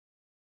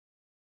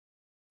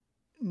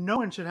no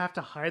one should have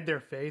to hide their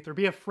faith or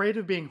be afraid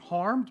of being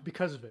harmed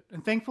because of it.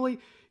 And thankfully,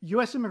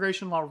 US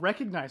immigration law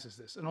recognizes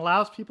this and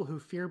allows people who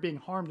fear being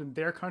harmed in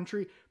their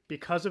country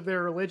because of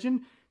their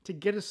religion to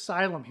get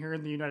asylum here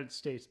in the United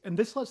States. And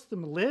this lets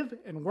them live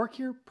and work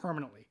here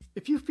permanently.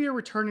 If you fear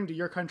returning to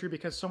your country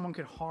because someone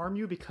could harm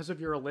you because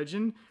of your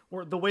religion,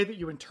 or the way that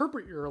you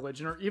interpret your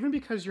religion, or even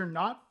because you're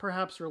not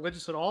perhaps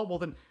religious at all, well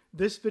then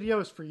this video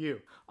is for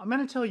you. I'm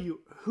going to tell you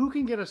who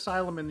can get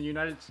asylum in the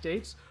United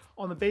States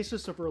on the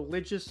basis of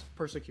religious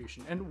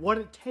persecution and what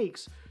it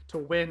takes to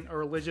win a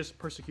religious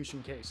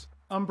persecution case.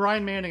 I'm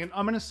Brian Manning and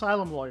I'm an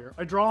asylum lawyer.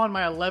 I draw on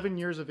my 11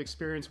 years of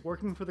experience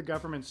working for the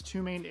government's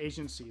two main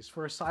agencies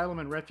for asylum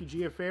and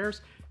refugee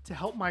affairs to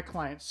help my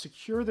clients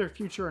secure their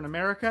future in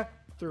America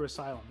through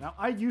asylum. Now,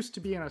 I used to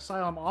be an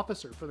asylum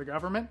officer for the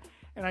government,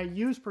 and I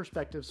use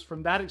perspectives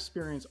from that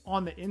experience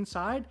on the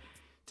inside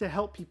to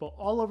help people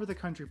all over the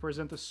country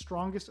present the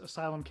strongest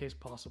asylum case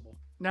possible.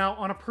 Now,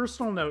 on a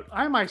personal note,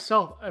 I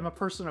myself am a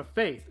person of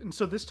faith, and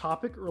so this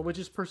topic,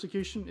 religious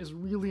persecution, is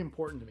really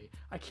important to me.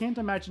 I can't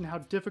imagine how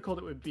difficult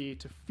it would be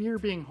to fear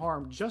being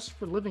harmed just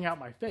for living out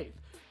my faith.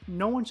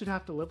 No one should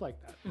have to live like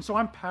that. And so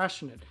I'm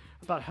passionate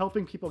about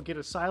helping people get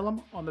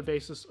asylum on the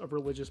basis of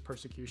religious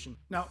persecution.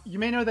 Now, you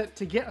may know that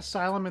to get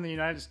asylum in the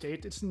United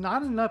States, it's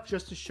not enough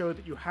just to show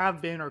that you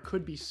have been or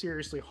could be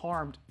seriously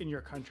harmed in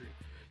your country.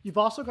 You've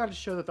also got to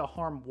show that the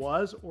harm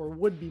was or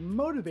would be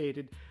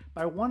motivated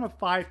by one of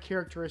 5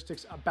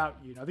 characteristics about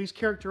you. Now, these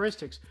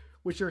characteristics,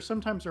 which are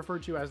sometimes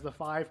referred to as the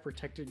 5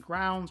 protected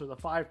grounds or the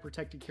 5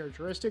 protected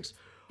characteristics,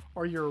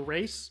 are your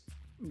race,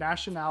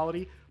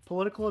 nationality,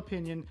 political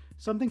opinion,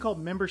 something called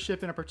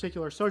membership in a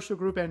particular social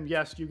group, and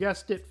yes, you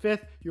guessed it,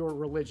 5th, your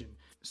religion.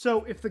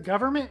 So if the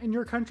government in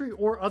your country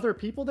or other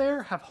people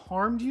there have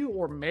harmed you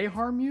or may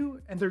harm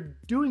you, and they're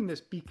doing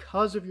this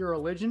because of your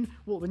religion,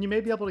 well, then you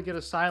may be able to get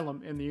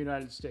asylum in the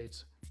United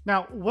States.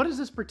 Now, what does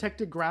this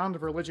protected ground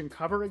of religion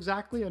cover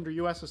exactly under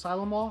US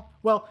asylum law?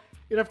 Well,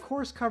 it of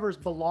course covers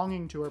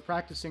belonging to or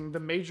practicing the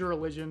major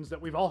religions that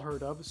we've all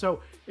heard of.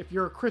 So if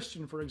you're a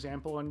Christian, for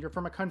example, and you're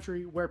from a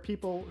country where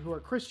people who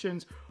are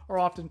Christians are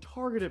often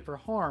targeted for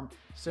harm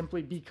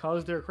simply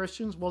because they're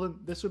Christians, well then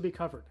this would be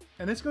covered.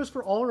 And this goes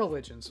for all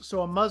religions.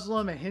 So a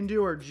Muslim, a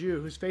Hindu, or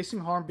Jew who's facing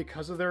harm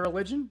because of their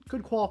religion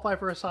could qualify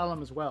for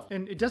asylum as well.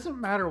 And it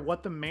doesn't matter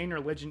what the main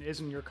religion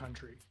is in your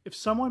country. If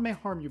someone may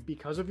harm you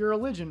because of your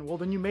religion, well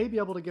then you may be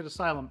able to get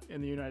asylum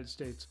in the United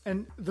States.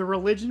 And the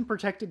religion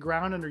protected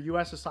ground under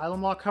US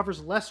asylum law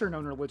covers lesser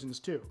known religions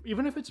too.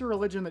 Even if it's a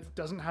religion that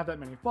doesn't have that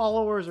many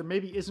followers or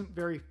maybe isn't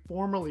very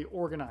formally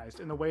organized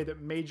in the way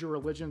that major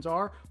religions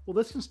are, well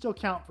this can still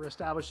count for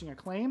establishing a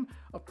claim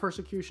of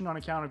persecution on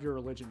account of your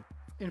religion.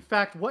 In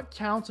fact, what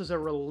counts as a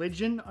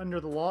religion under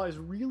the law is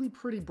really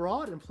pretty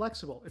broad and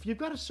flexible. If you've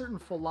got a certain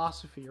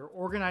philosophy or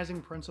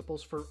organizing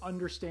principles for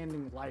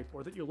understanding life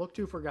or that you look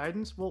to for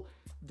guidance, well,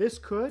 this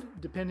could,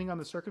 depending on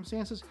the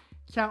circumstances,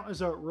 count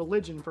as a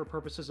religion for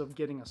purposes of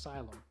getting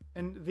asylum.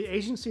 And the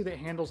agency that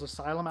handles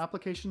asylum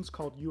applications,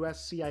 called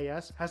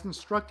USCIS, has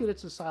instructed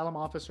its asylum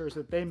officers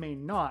that they may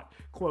not,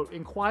 quote,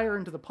 inquire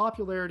into the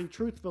popularity,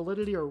 truth,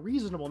 validity, or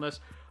reasonableness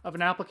of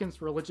an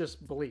applicant's religious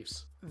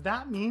beliefs.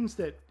 That means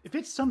that if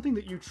it's something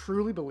that you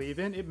truly believe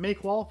in, it may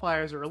qualify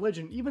as a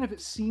religion, even if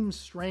it seems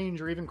strange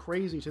or even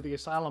crazy to the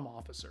asylum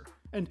officer.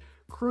 And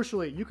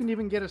crucially, you can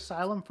even get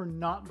asylum for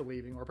not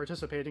believing or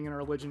participating in a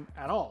religion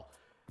at all.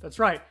 That's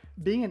right,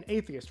 being an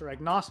atheist or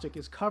agnostic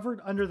is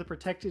covered under the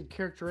protected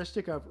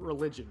characteristic of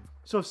religion.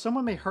 So if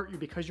someone may hurt you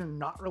because you're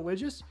not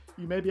religious,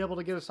 you may be able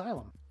to get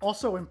asylum.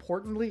 Also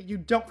importantly, you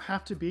don't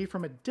have to be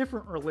from a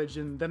different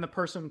religion than the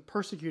person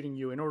persecuting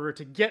you in order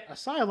to get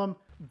asylum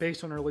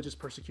based on religious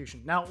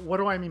persecution. Now, what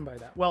do I mean by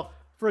that? Well,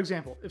 for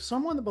example, if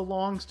someone that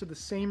belongs to the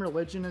same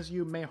religion as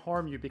you may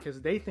harm you because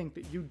they think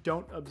that you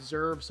don't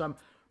observe some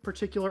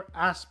particular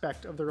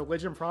aspect of the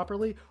religion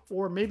properly,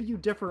 or maybe you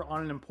differ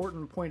on an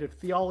important point of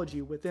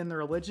theology within the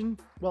religion,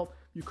 well,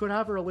 you could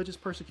have a religious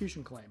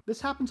persecution claim.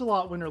 This happens a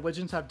lot when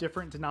religions have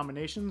different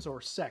denominations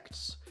or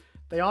sects.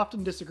 They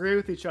often disagree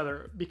with each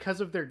other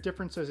because of their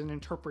differences in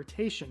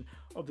interpretation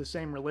of the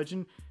same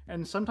religion,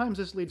 and sometimes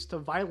this leads to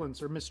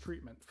violence or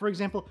mistreatment. For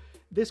example,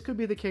 this could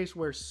be the case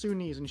where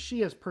Sunnis and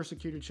Shias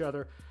persecute each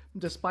other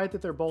despite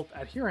that they're both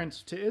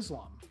adherents to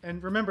Islam.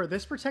 And remember,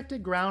 this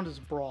protected ground is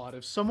broad.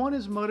 If someone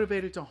is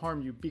motivated to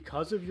harm you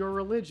because of your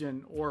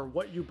religion, or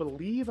what you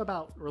believe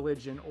about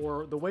religion,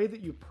 or the way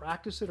that you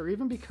practice it, or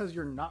even because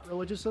you're not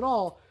religious at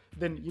all,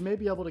 then you may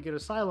be able to get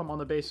asylum on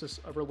the basis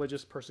of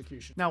religious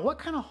persecution. Now, what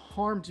kind of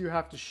harm do you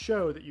have to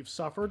show that you've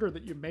suffered or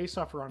that you may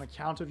suffer on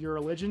account of your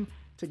religion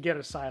to get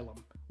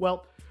asylum?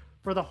 Well,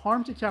 for the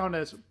harm to count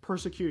as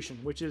persecution,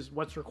 which is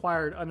what's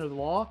required under the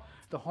law,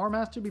 the harm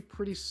has to be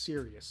pretty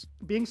serious.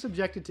 Being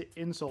subjected to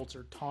insults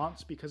or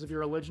taunts because of your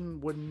religion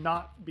would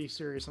not be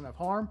serious enough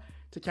harm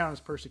to count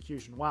as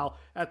persecution, while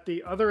at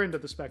the other end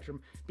of the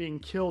spectrum, being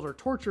killed or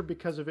tortured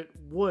because of it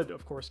would,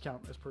 of course,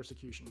 count as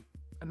persecution.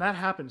 And that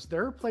happens.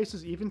 There are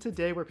places even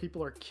today where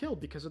people are killed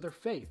because of their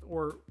faith,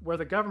 or where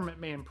the government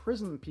may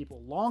imprison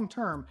people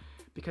long-term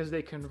because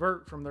they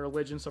convert from the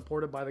religion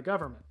supported by the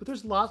government. But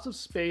there's lots of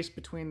space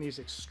between these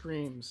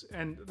extremes,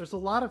 and there's a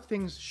lot of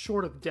things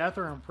short of death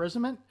or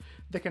imprisonment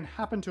that can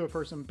happen to a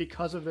person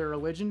because of their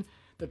religion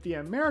that the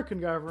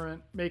American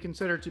government may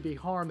consider to be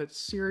harm that's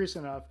serious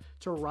enough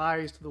to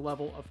rise to the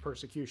level of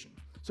persecution.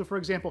 So for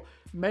example,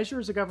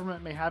 measures a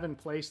government may have in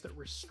place that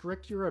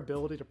restrict your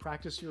ability to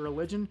practice your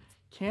religion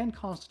can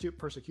constitute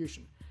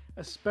persecution,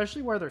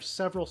 especially where there's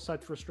several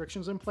such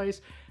restrictions in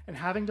place and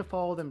having to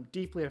follow them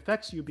deeply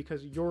affects you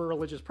because your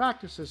religious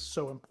practice is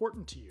so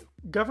important to you.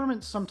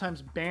 Governments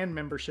sometimes ban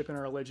membership in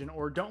a religion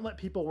or don't let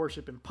people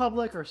worship in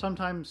public or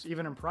sometimes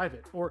even in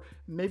private. Or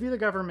maybe the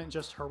government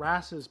just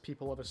harasses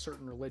people of a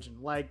certain religion,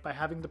 like by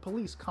having the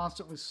police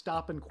constantly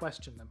stop and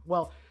question them.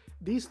 Well,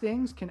 these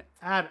things can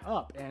add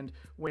up, and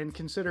when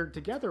considered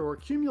together or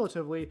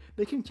cumulatively,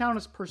 they can count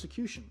as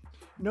persecution.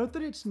 Note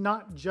that it's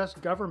not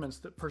just governments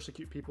that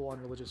persecute people on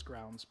religious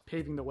grounds,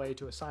 paving the way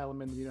to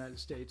asylum in the United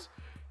States.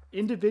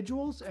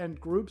 Individuals and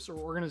groups or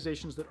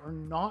organizations that are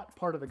not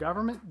part of the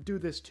government do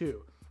this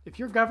too. If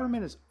your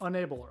government is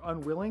unable or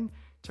unwilling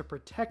to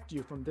protect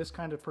you from this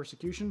kind of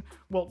persecution,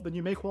 well, then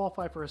you may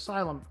qualify for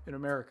asylum in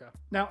America.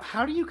 Now,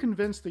 how do you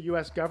convince the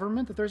US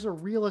government that there's a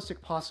realistic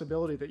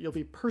possibility that you'll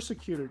be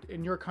persecuted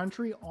in your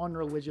country on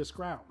religious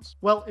grounds?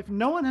 Well, if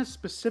no one has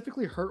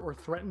specifically hurt or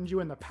threatened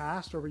you in the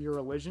past over your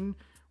religion,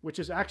 which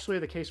is actually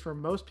the case for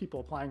most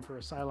people applying for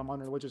asylum on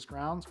religious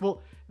grounds,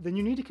 well, then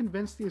you need to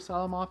convince the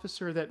asylum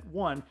officer that,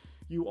 one,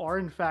 you are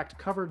in fact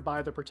covered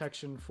by the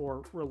protection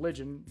for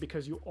religion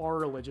because you are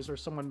religious, or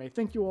someone may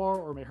think you are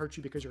or may hurt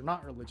you because you're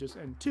not religious,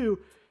 and two,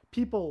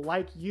 people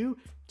like you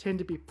tend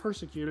to be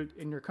persecuted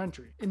in your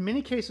country. In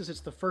many cases,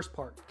 it's the first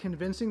part,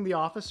 convincing the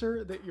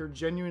officer that you're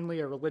genuinely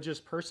a religious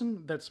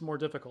person, that's more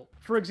difficult.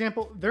 For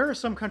example, there are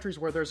some countries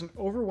where there's an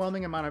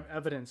overwhelming amount of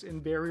evidence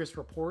in various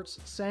reports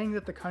saying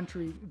that the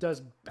country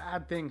does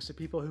bad things to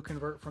people who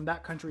convert from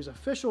that country's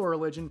official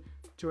religion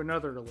to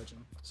another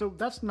religion. So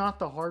that's not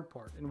the hard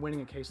part in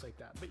winning a case like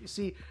that. But you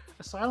see,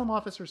 asylum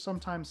officers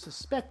sometimes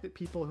suspect that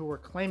people who are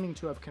claiming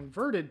to have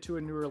converted to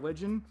a new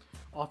religion,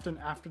 often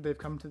after they've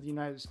come to the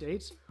United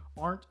States,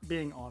 aren't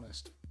being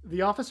honest.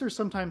 The officers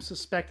sometimes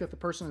suspect that the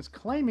person is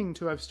claiming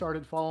to have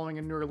started following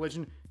a new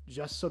religion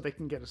just so they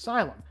can get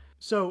asylum.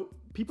 So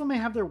people may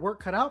have their work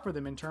cut out for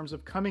them in terms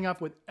of coming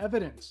up with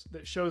evidence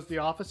that shows the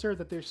officer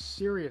that they're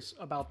serious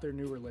about their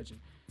new religion,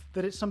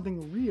 that it's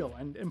something real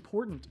and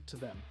important to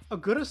them. A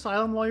good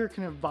asylum lawyer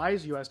can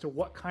advise you as to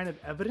what kind of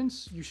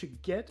evidence you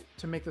should get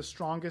to make the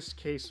strongest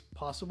case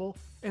possible,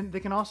 and they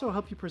can also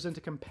help you present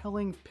a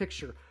compelling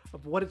picture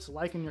of what it's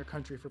like in your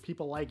country for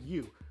people like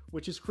you,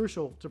 which is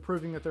crucial to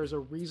proving that there's a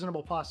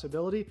reasonable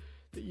possibility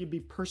that you'd be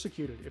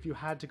persecuted if you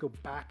had to go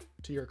back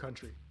to your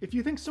country. If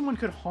you think someone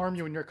could harm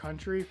you in your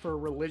country for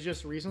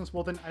religious reasons,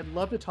 well then I'd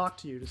love to talk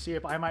to you to see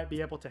if I might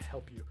be able to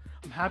help you.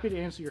 I'm happy to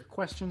answer your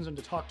questions and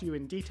to talk to you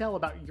in detail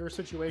about your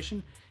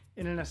situation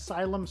in an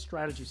asylum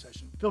strategy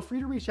session. Feel free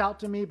to reach out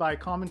to me by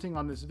commenting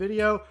on this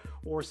video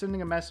or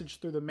sending a message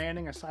through the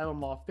Manning Asylum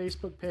Law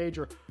Facebook page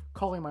or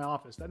calling my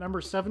office. That number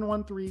is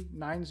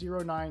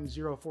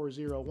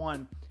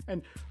 713-909-0401.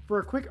 And for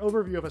a quick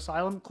overview of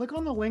asylum, click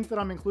on the link that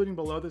I'm including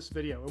below this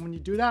video. And when you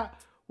do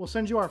that, we'll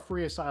send you our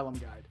free asylum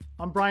guide.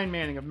 I'm Brian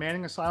Manning of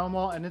Manning Asylum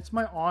Law, and it's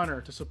my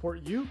honor to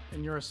support you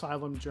in your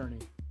asylum journey.